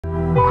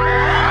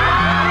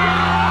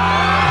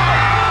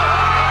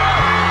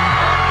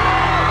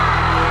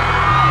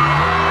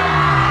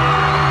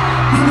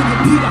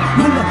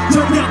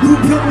전략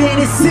우편면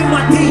it's in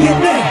my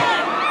DNA.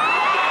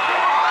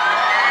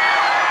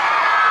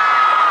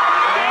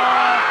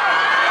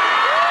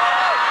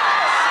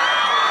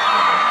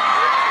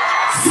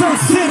 Sun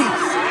City.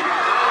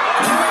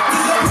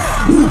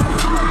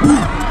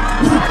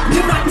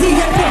 In my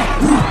DNA.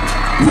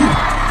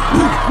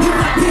 In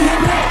my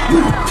DNA.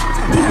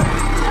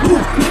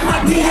 In my DNA. In my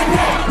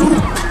DNA.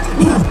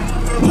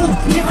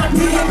 In my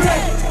DNA.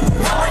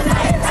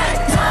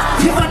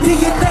 In my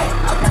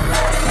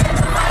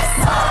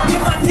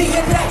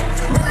DNA.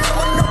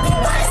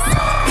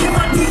 In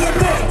my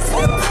DNA.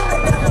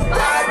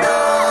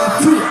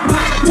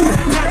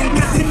 나를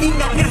같은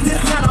인간 같은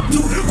사람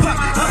두박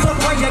I'm a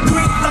warrior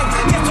great light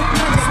계속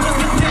달려서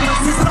the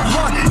difference is the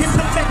heart it's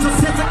the mental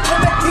sense of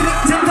이를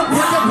잡아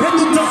버려 해도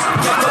더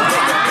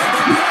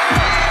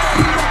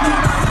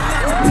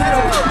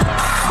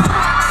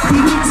이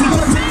위치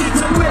여전히 저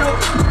외로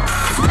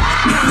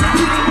가장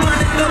일이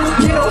많은 너무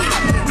길어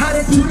하는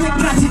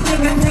중에까지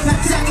내가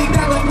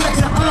짱이라고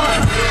맞아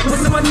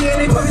무슨 말이야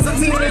거기서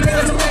뒤를 내가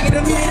정당이를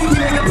미래를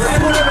기회가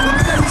발보려고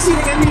끝까지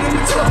시대가 미래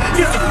미쳐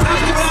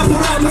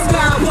앞으로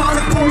sky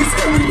wanna go is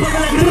going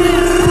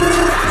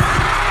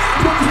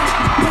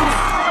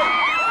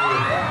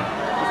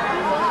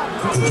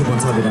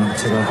국기본탑이랑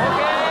제가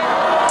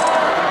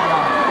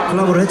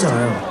콜라보를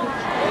했잖아요.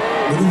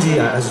 누군지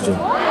아시죠?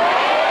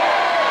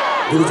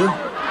 누구죠?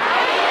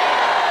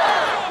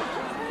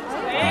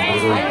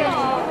 그래서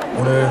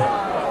오늘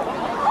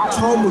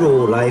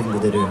처음으로 라이브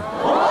무대를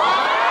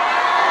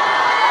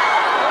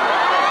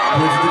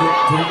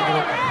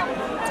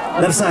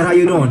Left side, how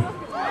you doing?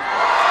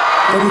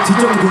 여기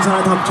뒤쪽도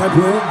괜찮아? 다 잘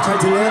보여요? 잘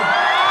들려요?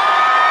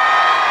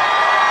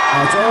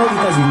 아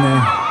저기까지 있네.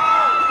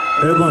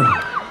 여러분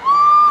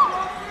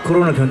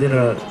코로나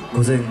견디느라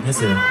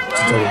고생했어요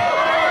진짜로.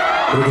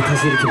 이렇게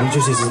다시 이렇게 뭉칠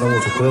수 있어서 너무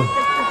좋고요.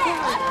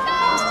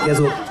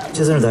 계속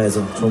최선을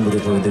다해서 좋은 무대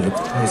보여드리도록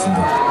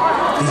하겠습니다.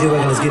 DJ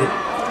YACHT, let's get it.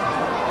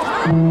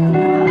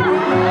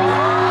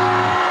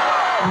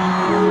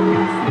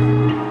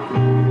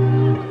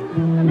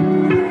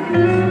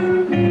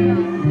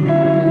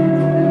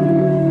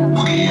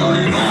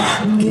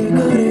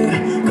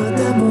 길거리를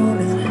걷다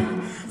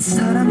보면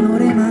사람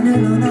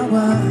노래만으로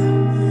나와.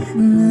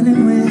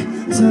 나는 왜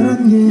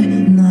저런 게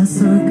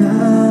낯설까.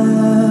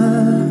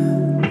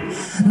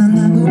 난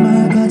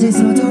한국말까지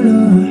서툴러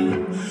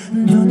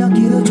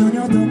저녁기도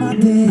저녁도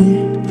못해.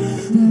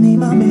 네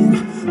맘엔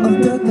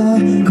어떨까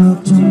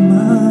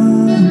걱정만.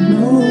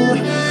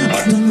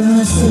 어떤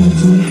말을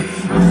쓸지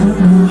I don't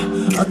know.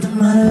 어떤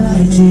말을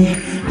할지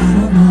I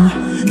don't know.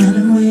 나는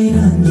왜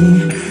이런지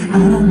I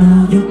don't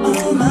know. You're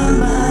on my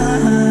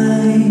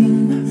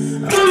mind.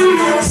 어떤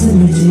말을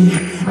쓸지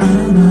I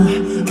don't know.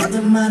 어떤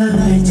말을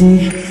할지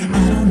I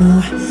don't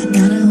know.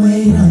 나는 왜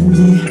이런지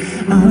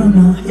I don't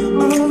know.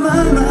 You're on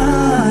my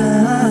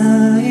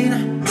mind.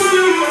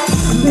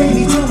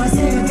 Baby 정말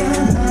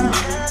생각나.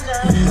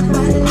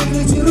 말을 내게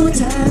주로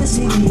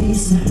자신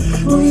있어.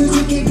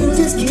 보여줄게 girl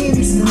just give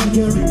me some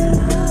girl.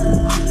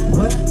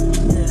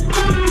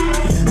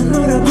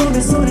 너를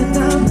보면 손에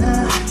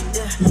땀나.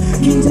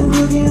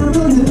 긴장하게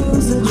한번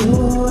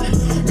웃어줘.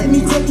 Let me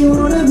take you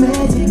on a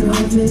magic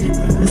carpet.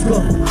 Let's go.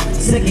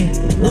 Second.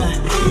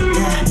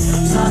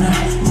 손을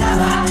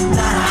잡아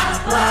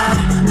따라와.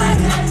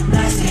 맑은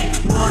날씨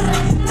오늘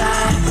날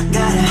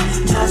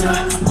가르쳐줘.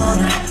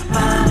 오늘 밤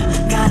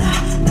가나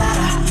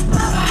따라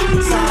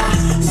마법사.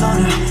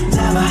 손을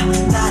잡아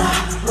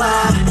따라와.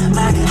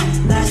 맑은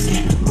날씨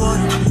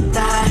오늘 날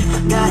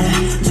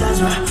가르쳐줘.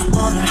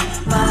 오늘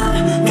밤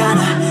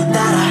가나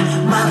따라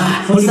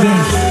마법사.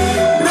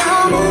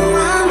 너무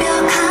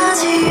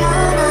완벽하지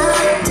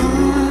않아도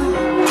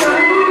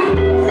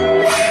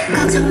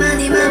걱정만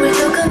이 맘을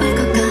조금일 것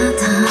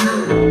같아.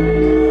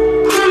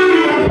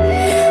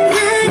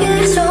 내게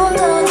좀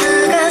더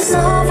다가서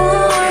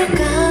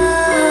볼까.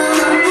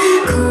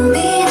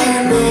 고민해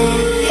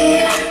매일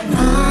밤.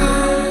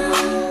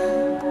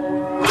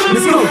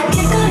 Let's go.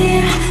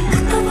 길거리를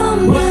걷다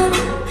보면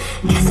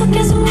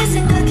계속 내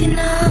생각이 나.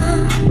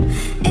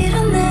 이런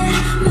내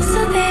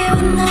모습이 왜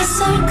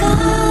낯설까.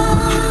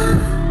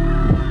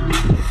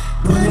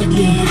 길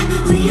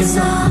위에서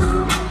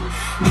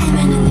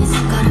헤매는 네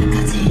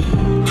손가락까지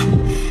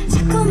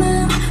자꾸만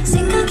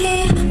생각이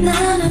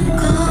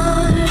나는걸.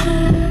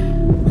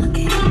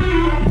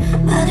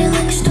 Body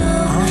language도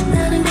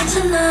나는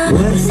괜찮아. 네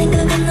생각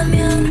안 나면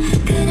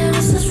그냥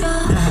웃어줘.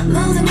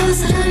 모든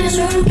것을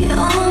알려줄게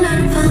오늘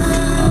밤.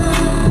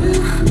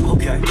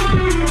 Okay.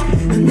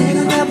 내가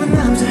나쁜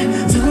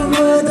남자처럼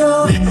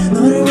보여도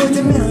너를 볼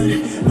때면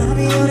마음이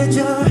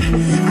어려져. I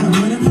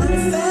wanna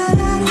manifest.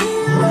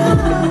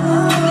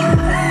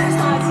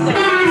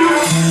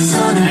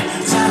 손을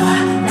잡아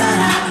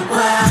따라와.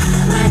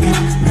 맑은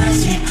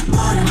날씨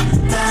오는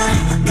날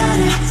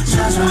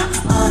가르쳐줘.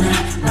 오늘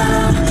밤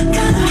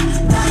가나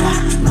따라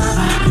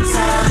마법사.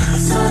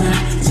 손을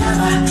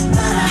잡아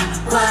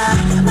따라와.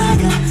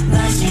 맑은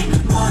날씨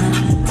오는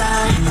날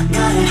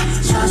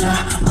가르쳐줘.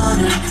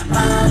 오늘 밤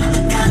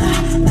가나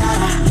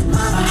따라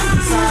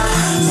마법사.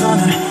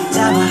 손을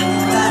잡아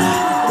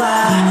따라와.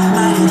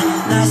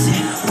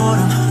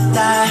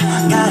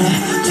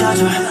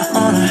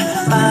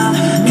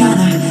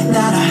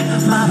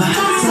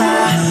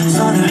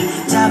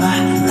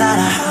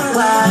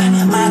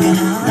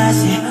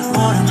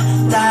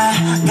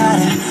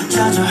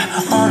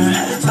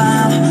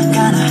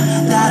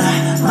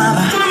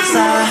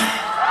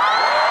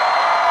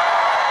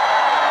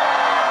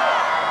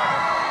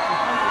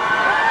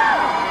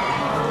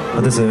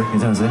 어땠어요?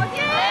 괜찮으세요?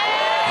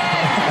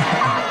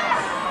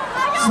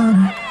 손을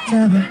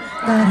잡아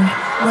나를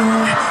왜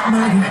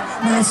나를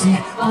다시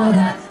보다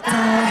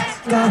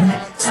달가를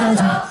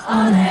찾아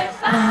오늘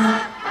밤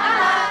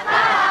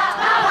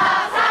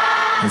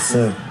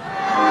됐어요.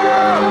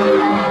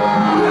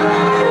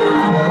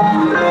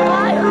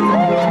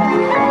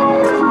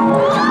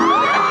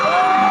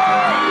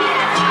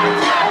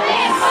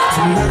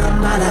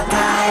 분명한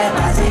바닷가에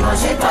빠지고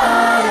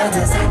싶어요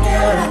세상에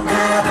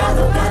올라가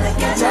파도가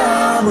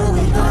느껴져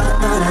무인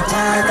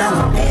떠나자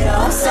딴 필요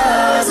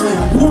없어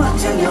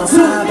소용없는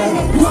영화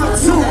baby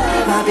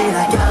밥이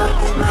like yo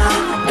my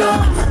door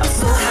I'm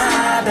so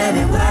high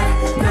baby work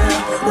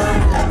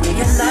like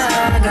네가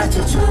나같이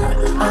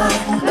추억을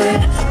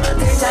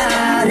만들자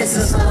This is a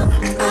song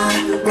I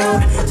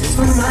wrote just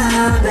for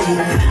my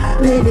baby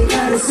baby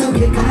가를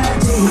속에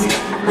가지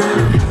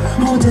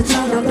혼자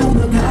저런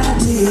놈을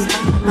가지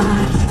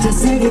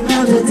잘생긴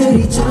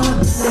남자들이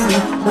전부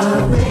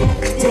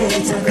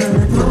제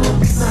작은 너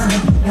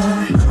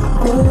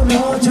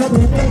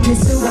절대 뺏길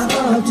수가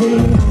없지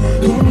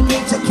얘는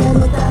익숙해도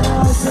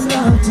따라올 순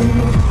없지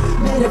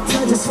매력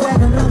터져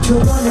swagger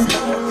넘쳐오는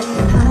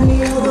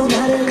아니어도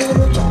나를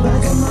이렇게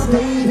빠져 my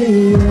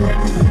baby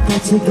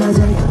같이 가자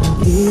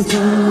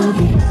여기저기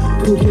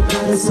고기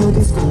바닷속에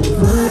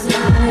scuba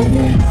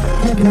diving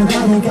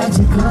해변가에 같이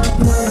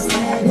couple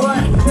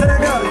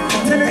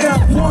Turn it up,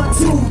 1, 2,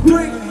 3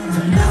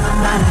 나만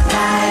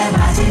바닷가에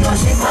빠지고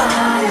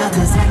싶어요 그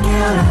산에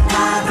올라가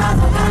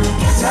파도가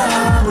느껴져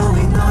무인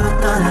도로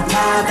떠나가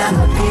딴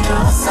필요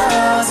없어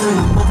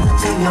소용없는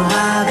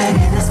챙겨와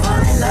baby let's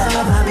fall in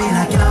love I'll be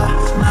like yo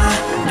my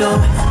door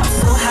I'm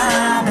so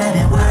high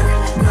baby work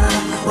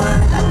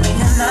like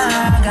네가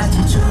나같이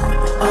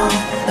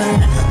추억을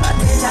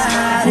만들자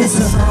This is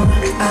a song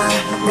I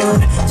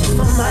wrote just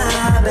for my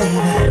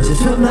baby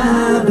just for my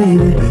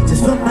baby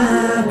just for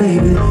my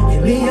baby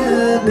give me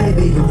up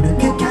baby you wanna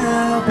kick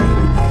out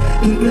baby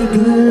give me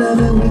good love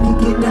and we can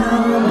get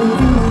down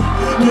baby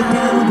get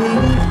down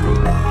baby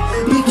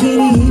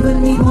비키니 입은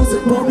네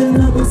모습 보면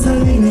너무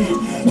설레네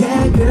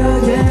Yeah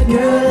girl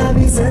I'll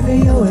be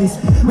serving your ways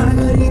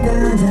마그리타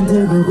한잔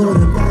들고 고른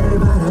달을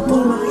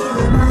바라보며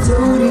마저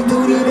우리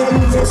둘이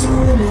베이제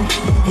신음해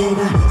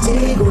해가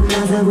지고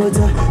나서부터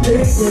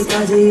뜰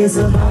때까지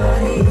해서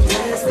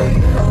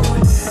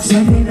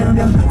샴페인 한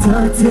병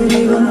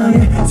터뜨리고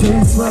너의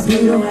드레스와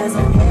필요해서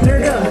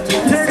Turn it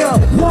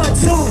up, 1, 2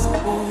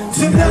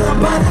 투명한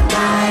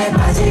바닷가에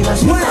빠지고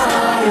싶어요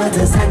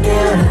더 산게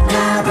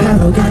올라가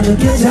파도가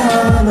느껴져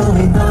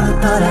무인 도로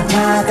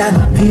떠나가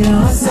딴 필요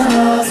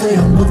없어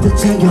소용없도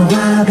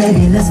챙겨와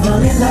baby let's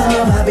fall in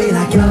love I'll be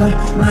like you're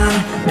my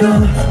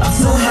door I'm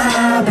so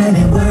high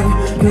baby work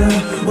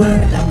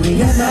like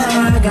네가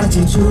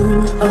나같이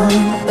추억을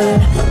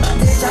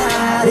만들자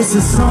This is a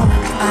song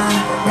I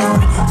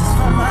wrote just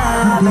for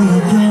my baby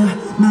You're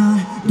my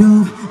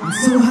door I'm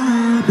so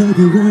high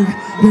baby work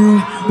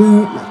like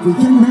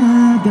네가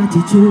나같이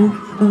추억을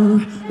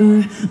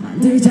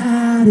만들자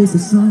This is a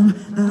song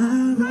I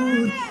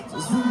wrote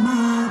just for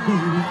my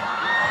baby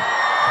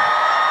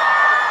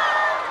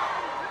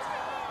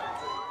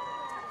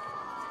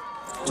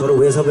저를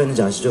왜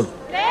섭외했는지 아시죠?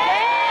 네!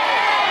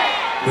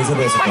 왜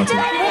섭외했을 것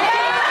같아요?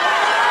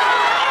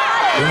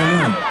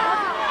 왜냐면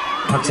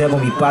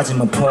박재범이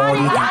빠지면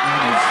PARTY가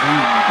아니지.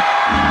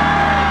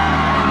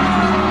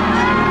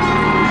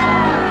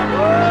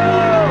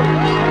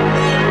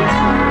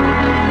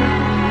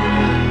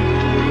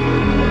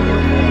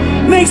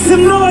 Make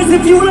some noise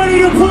if you're ready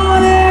to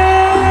party!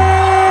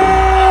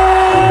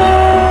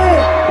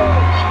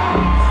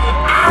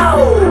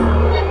 Ow!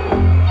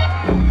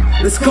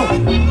 Let's go!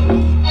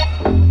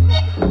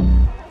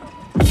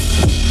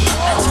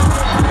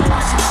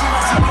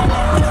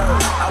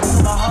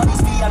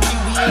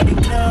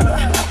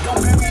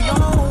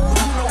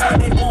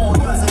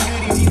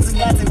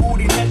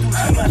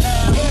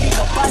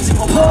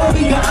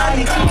 PARTY가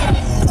아니지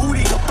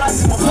우리가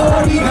빠지면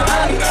PARTY가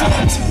아니지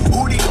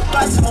우리가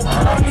빠지면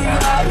PARTY가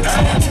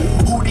아니지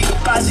우리가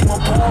빠지면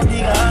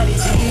PARTY가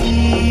아니지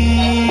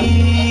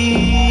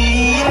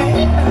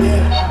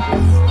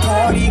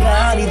PARTY가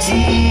아니지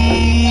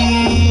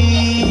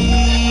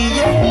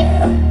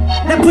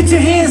Now put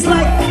your hands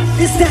like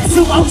it's that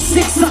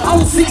 206 or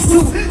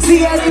 062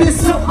 See I did it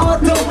so all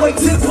the way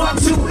to part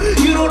 2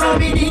 You don't know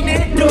me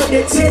니네도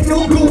대체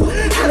누구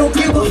I don't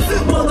give a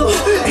mother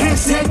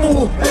hashtag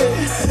move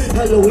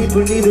Hello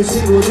이쁜 니들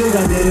친구들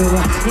다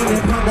내려와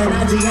니네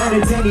판단하지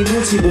않을 테니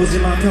눈치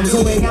보지만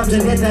평소에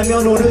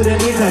얌전했다면 오늘은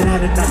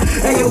인사하는 날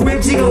에이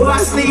왠지가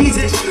왔으니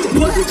이제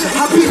What?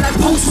 I be like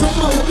post some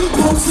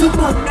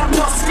more 난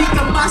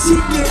넣었으니까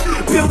맛있게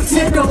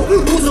병태도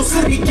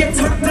웃음소리게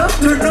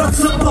turn up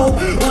some more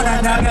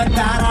원한다면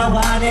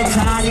따라와 내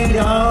자리로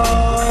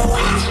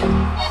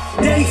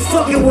They ain't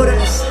fucking with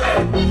us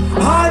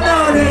I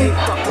know they ain't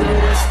fucking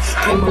with us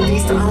I'm a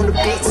beast on the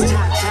beats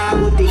cha-cha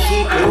with the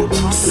heat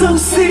So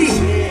city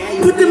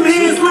put them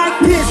hands like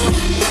this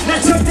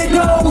난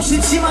절대로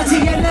심심하지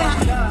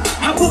않아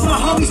I put my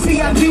homies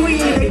VIP we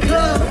in the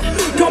club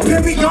Don't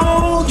carry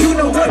on you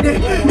know what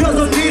미안해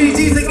녀석들이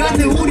지생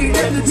같은 우리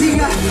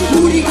랩들지가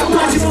우리가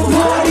빠지면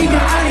파티가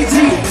아니지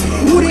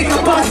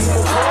우리가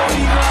빠지면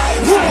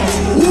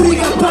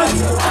우리가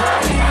빠지면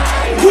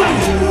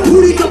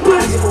우리가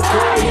빠지면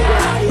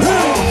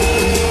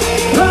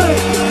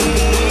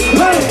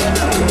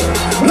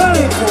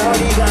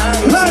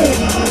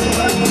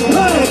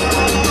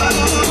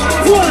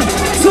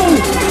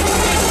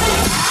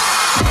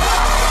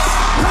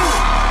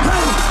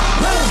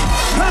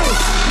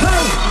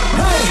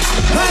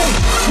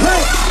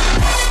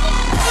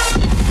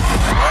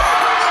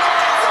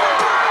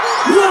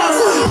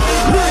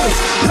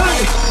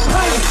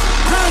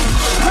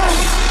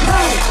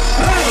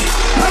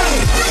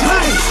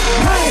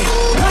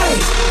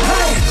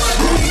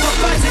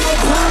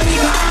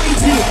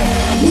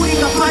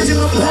우리가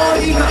빠지면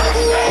파티가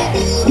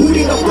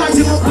우리가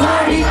빠지면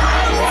파티가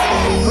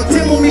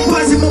내 몸이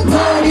빠지면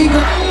파티가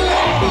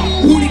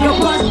우리가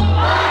빠지면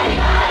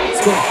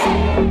Let's go.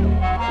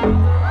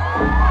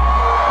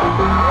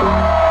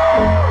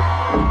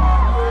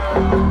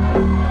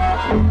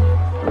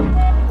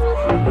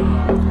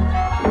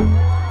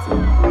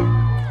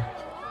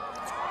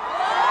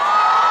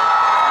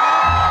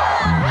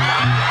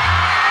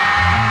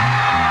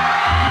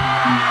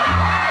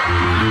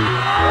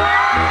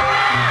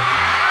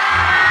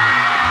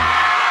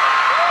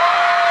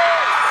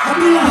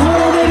 몰라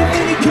호러를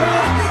빼니까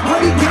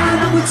어디가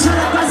너무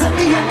쳐다봐서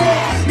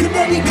미안해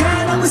근데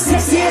네가 너무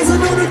섹시해서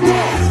노는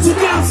때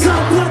수가 없어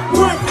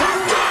what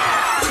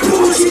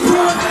보고 싶어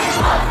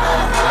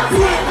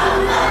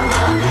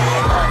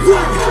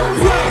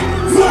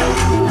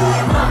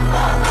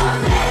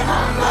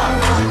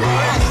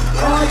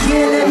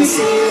let me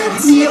see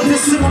네 옆에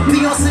숨은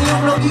비어서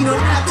영롱이는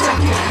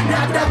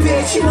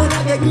답답해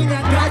시원하게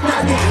그냥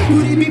간단해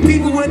우리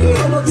비비구원이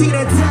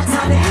허벅지를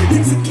탓하네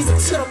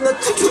득기성처럼 너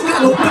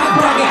축축하고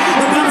빵빵해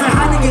너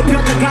감사하는 게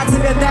변태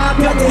같으면 나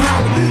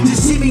변태하네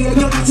진심이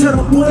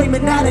여기처럼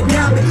보이면 나는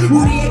담배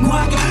우리의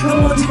관계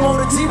넌 뭔지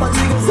모르지만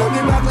지금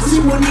성을 받고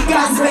싶어 네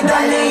가슴에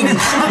달려있는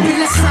I'm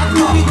feeling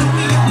싹둥이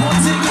둥이야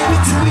멋지게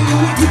비추이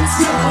우리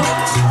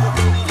둘처럼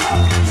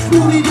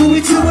우리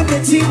둘이 좋은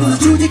내 친구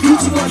주지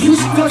굳이만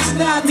휴식 것이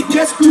나한테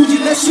계속 주지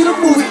내 싫은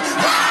무비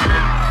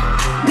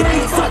They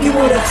ain't fucking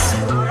with us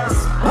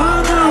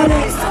Oh no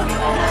they ain't fucking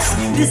with us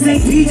This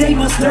ain't DJ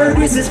Mustard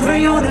This is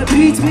Ray on the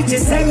beach Bitch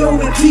it's Hero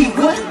and P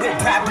What?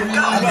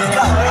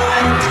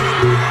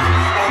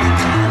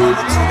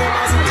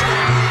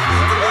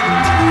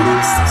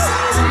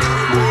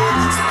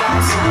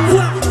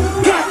 What?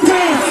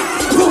 Goddamn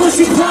보고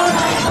싶어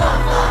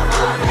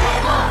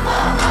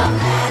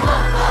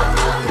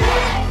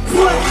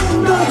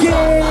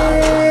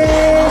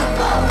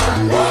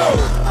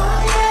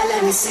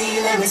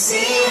Let me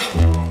see.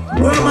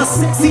 Where are my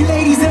sexy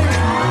ladies at?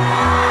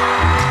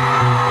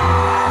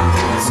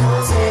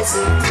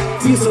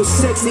 You're so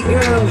sexy,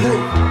 girl.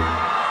 Hey.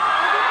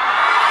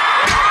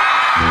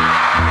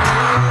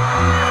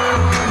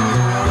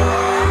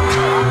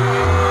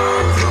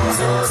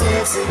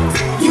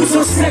 You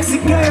so sexy,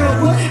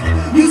 girl.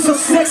 What? You so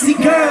sexy,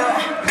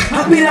 girl.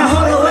 I've been a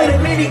hard wait a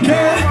minute,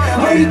 girl.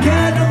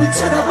 어디가 너무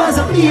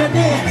쳐다봐서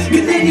미안해.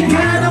 근데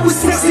네가 너무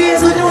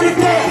섹시해서 노릴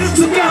때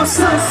수가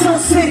없어, so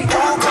sweet.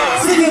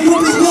 Singing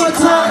for me one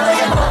time.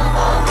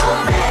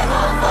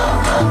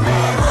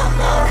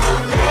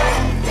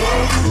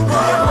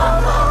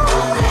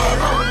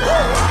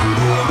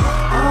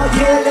 Oh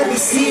yeah, let me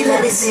see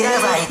that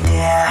right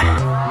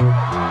there.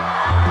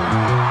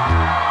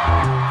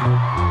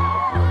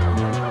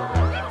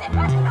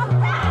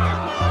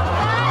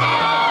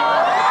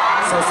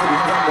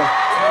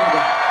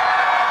 감사합니다.